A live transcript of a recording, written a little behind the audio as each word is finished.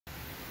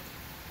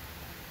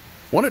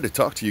Wanted to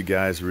talk to you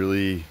guys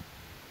really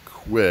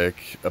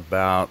quick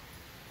about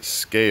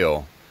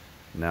scale.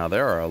 Now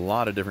there are a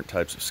lot of different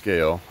types of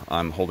scale.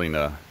 I'm holding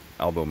a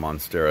Albo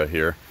Monstera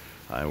here.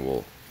 I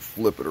will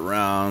flip it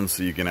around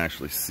so you can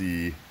actually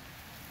see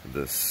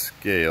the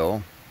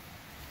scale.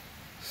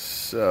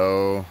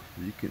 So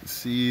you can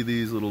see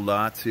these little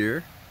dots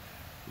here.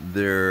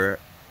 They're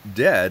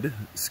dead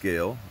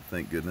scale,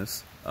 thank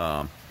goodness.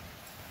 And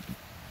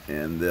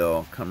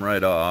they'll come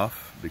right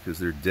off because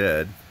they're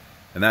dead.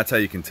 And that's how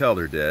you can tell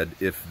they're dead.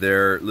 If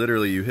they're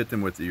literally, you hit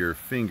them with your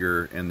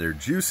finger and they're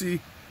juicy,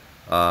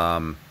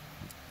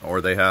 or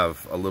they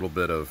have a little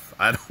bit of,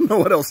 I don't know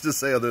what else to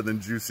say other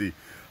than juicy,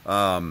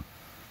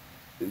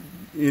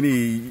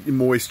 any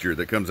moisture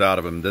that comes out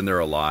of them, then they're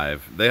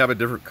alive. They have a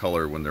different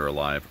color when they're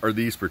alive, or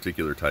these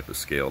particular type of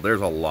scale. There's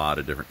a lot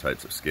of different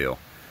types of scale.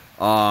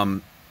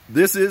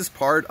 This is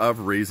part of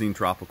raising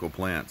tropical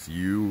plants.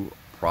 You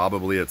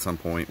probably at some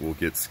point will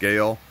get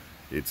scale.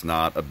 It's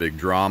not a big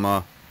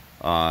drama.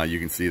 You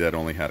can see that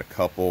only had a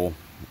couple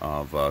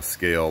of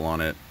scale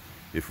on it.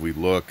 If we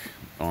look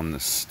on the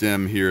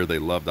stem here, they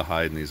love to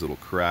hide in these little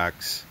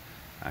cracks.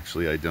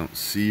 Actually, I don't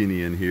see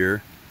any in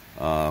here.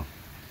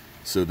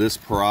 So this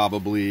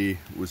probably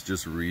was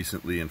just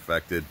recently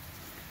infected.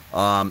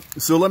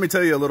 So let me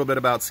tell you a little bit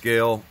about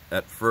scale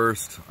at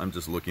first. I'm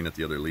just looking at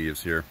the other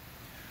leaves here.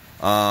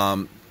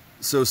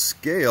 So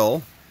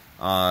scale,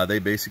 they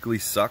basically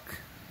suck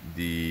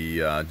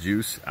the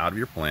juice out of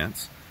your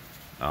plants.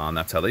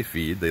 That's how they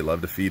feed. They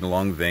love to feed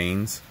along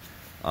veins.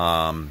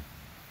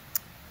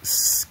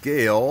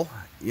 Scale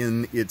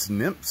in its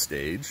nymph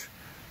stage,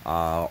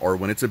 or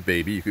when it's a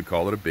baby, you could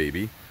call it a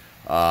baby,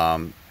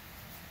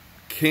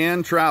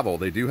 can travel.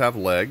 They do have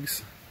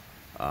legs.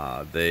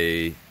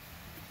 They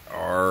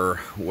are,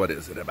 what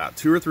is it, about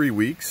 2 or 3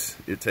 weeks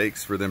it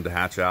takes for them to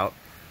hatch out,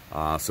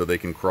 so they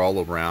can crawl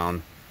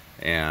around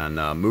and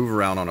move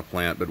around on a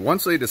plant. But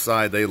once they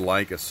decide they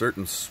like a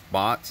certain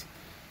spot,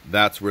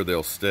 that's where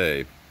they'll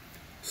stay.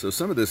 So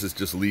some of this is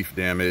just leaf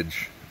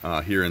damage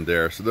here and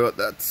there. So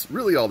that's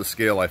really all the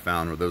scale I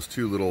found were those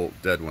 2 little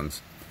dead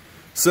ones.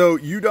 So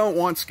you don't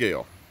want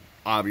scale,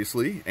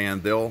 obviously,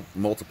 and they'll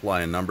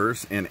multiply in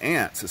numbers. And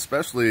ants,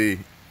 especially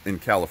in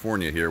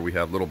California here, we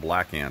have little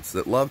black ants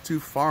that love to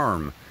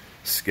farm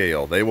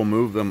scale. They will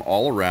move them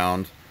all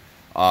around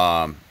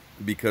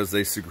because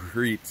they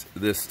secrete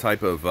this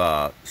type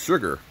of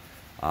sugar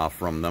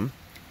from them.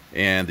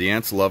 And the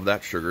ants love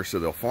that sugar, so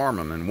they'll farm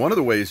them. And one of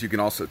the ways you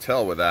can also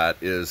tell with that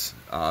is,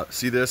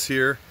 see this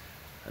here?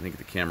 I think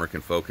the camera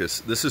can focus.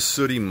 This is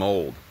sooty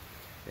mold.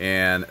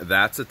 And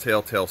that's a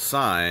telltale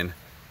sign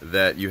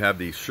that you have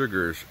these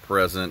sugars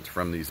present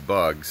from these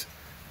bugs,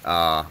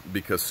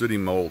 because sooty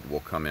mold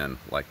will come in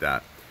like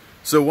that.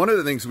 So one of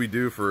the things we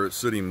do for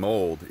sooty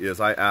mold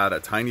is I add a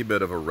tiny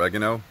bit of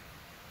oregano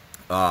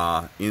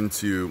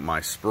into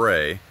my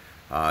spray.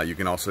 You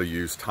can also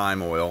use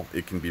thyme oil.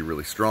 It can be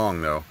really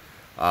strong though.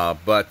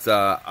 But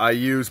I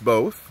use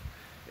both,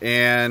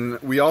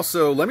 and we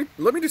also, let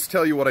me just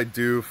tell you what I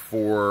do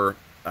for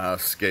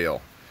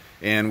scale.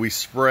 And we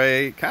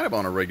spray kind of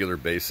on a regular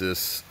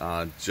basis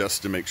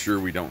just to make sure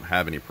we don't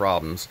have any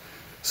problems.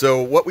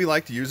 So what we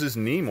like to use is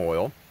neem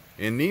oil,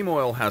 and neem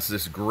oil has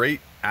this great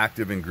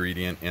active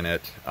ingredient in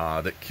it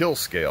that kills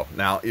scale.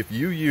 Now if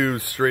you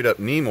use straight up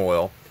neem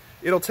oil,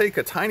 it'll take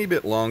a tiny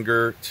bit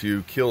longer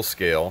to kill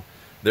scale.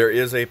 There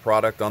is a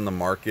product on the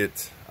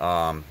market,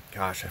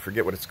 gosh, I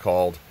forget what it's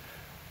called.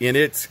 In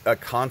it's a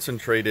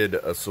concentrated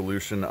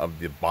solution of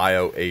the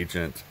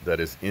bioagent that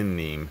is in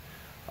neem.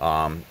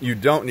 You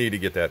don't need to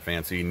get that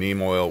fancy.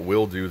 Neem oil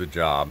will do the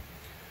job.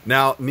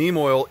 Now, neem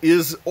oil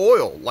is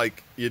oil,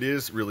 like it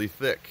is really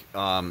thick.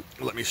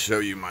 Let me show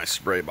you my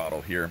spray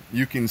bottle here.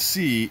 You can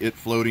see it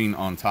floating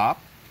on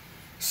top.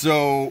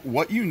 So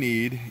what you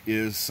need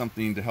is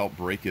something to help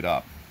break it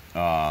up.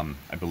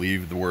 I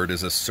believe the word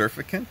is a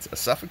suffocant,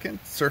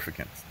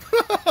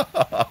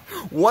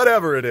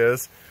 whatever it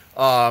is.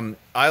 I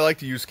like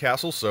to use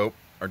Castle soap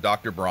or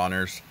Dr.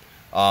 Bronner's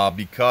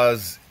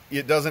because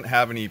it doesn't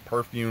have any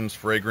perfumes,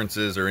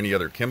 fragrances, or any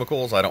other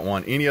chemicals. I don't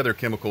want any other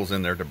chemicals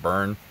in there to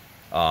burn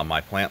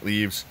my plant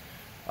leaves.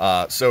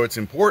 So it's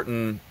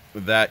important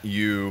that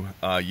you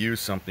use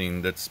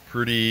something that's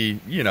pretty,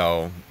 you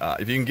know,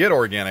 if you can get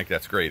organic,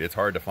 that's great. It's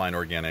hard to find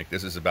organic.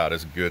 This is about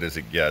as good as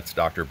it gets,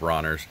 Dr.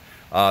 Bronner's.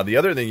 The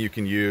other thing you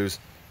can use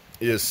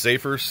is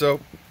Safer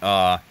soap.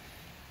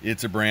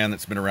 It's a brand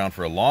that's been around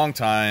for a long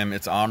time.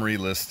 It's OMRI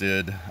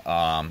listed,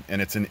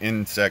 and it's an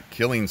insect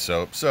killing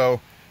soap.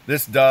 So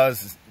this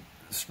does,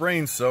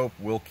 spraying soap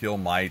will kill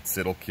mites.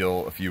 It'll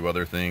kill a few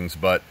other things,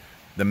 but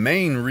the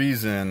main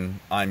reason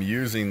I'm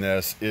using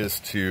this is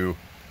to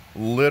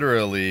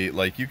literally,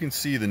 like you can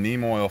see the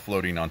neem oil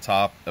floating on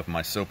top of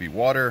my soapy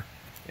water.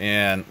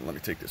 And let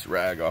me take this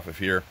rag off of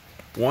here.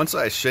 Once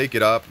I shake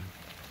it up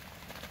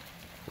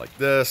like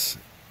this,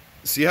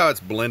 see how it's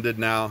blended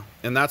now?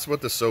 And that's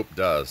what the soap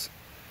does.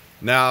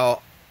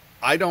 Now,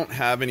 I don't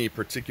have any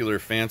particular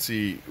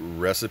fancy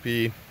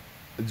recipe.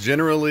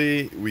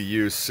 Generally, we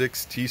use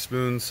 6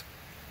 teaspoons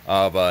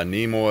of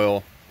neem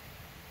oil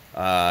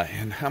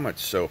And how much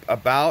soap?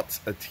 About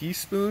a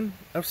teaspoon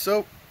of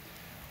soap.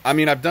 I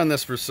mean, I've done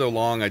this for so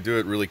long, I do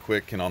it really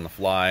quick and on the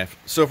fly.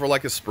 So for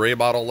like a spray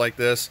bottle like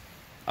this,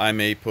 I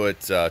may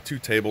put 2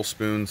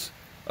 tablespoons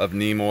of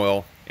neem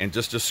oil and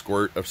just a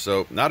squirt of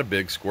soap. Not a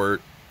big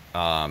squirt,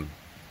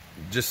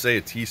 just say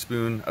a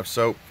teaspoon of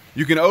soap.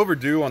 You can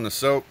overdo on the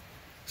soap,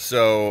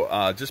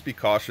 so just be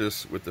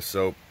cautious with the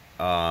soap.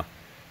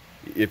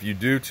 If you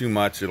do too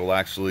much, it'll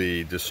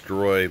actually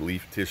destroy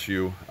leaf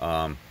tissue.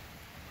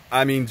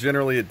 I mean,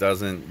 generally it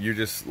doesn't. You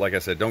just, like I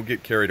said, don't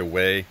get carried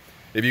away.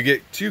 If you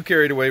get too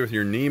carried away with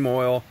your neem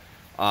oil,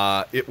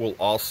 it will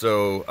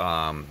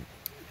also,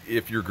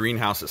 if your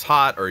greenhouse is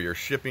hot or you're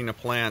shipping a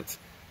plant,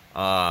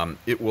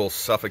 it will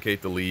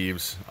suffocate the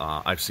leaves.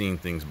 I've seen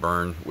things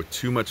burn with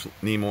too much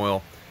neem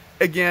oil.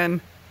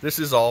 Again, this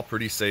is all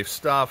pretty safe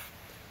stuff.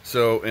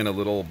 So in a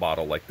little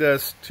bottle like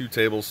this, 2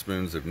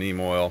 tablespoons of neem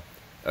oil,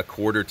 a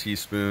 1/4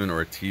 teaspoon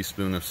or a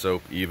teaspoon of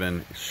soap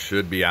even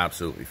should be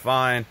absolutely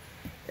fine.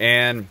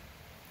 And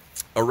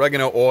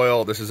oregano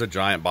oil, this is a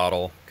giant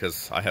bottle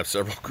because I have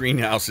several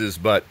greenhouses,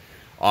 but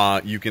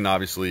you can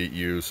obviously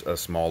use a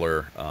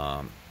smaller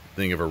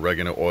thing of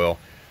oregano oil.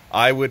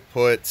 I would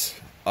put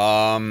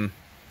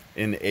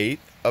 1/8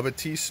 of a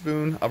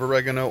teaspoon of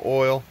oregano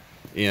oil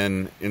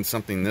in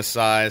something this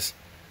size.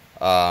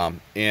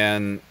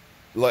 And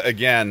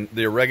again,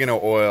 the oregano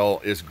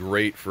oil is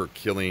great for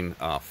killing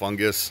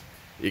fungus.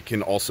 It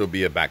can also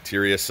be a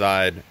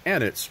bactericide,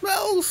 and it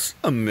smells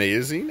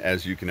amazing,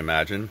 as you can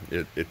imagine.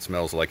 It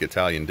smells like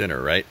Italian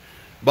dinner, right?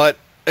 But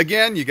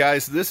again, you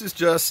guys, this is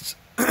just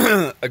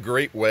a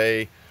great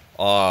way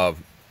of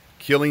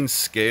killing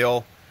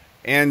scale.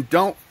 And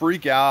don't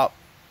freak out.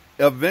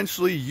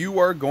 Eventually, you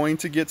are going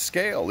to get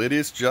scale.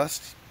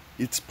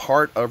 It's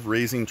part of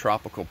raising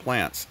tropical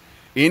plants.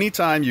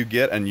 Anytime you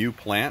get a new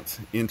plant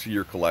into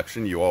your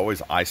collection, you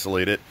always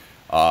isolate it.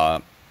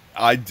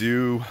 I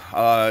do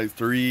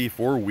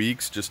 3-4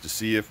 weeks just to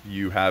see if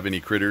you have any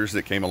critters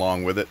that came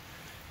along with it.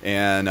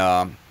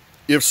 And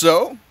if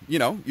so, you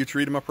know, you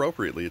treat them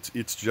appropriately.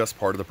 It's just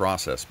part of the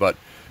process. But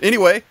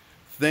anyway,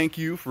 thank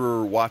you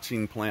for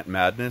watching Plant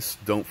Madness.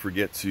 Don't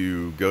forget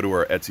to go to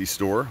our Etsy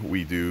store.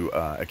 We do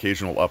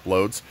occasional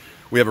uploads.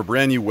 We have a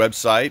brand new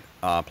website,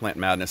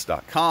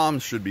 plantmadness.com.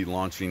 Should be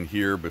launching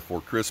here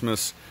before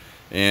Christmas.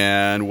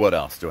 And what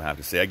else do I have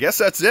to say? I guess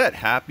that's it.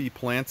 Happy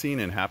planting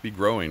and happy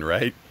growing,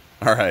 right?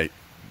 All right.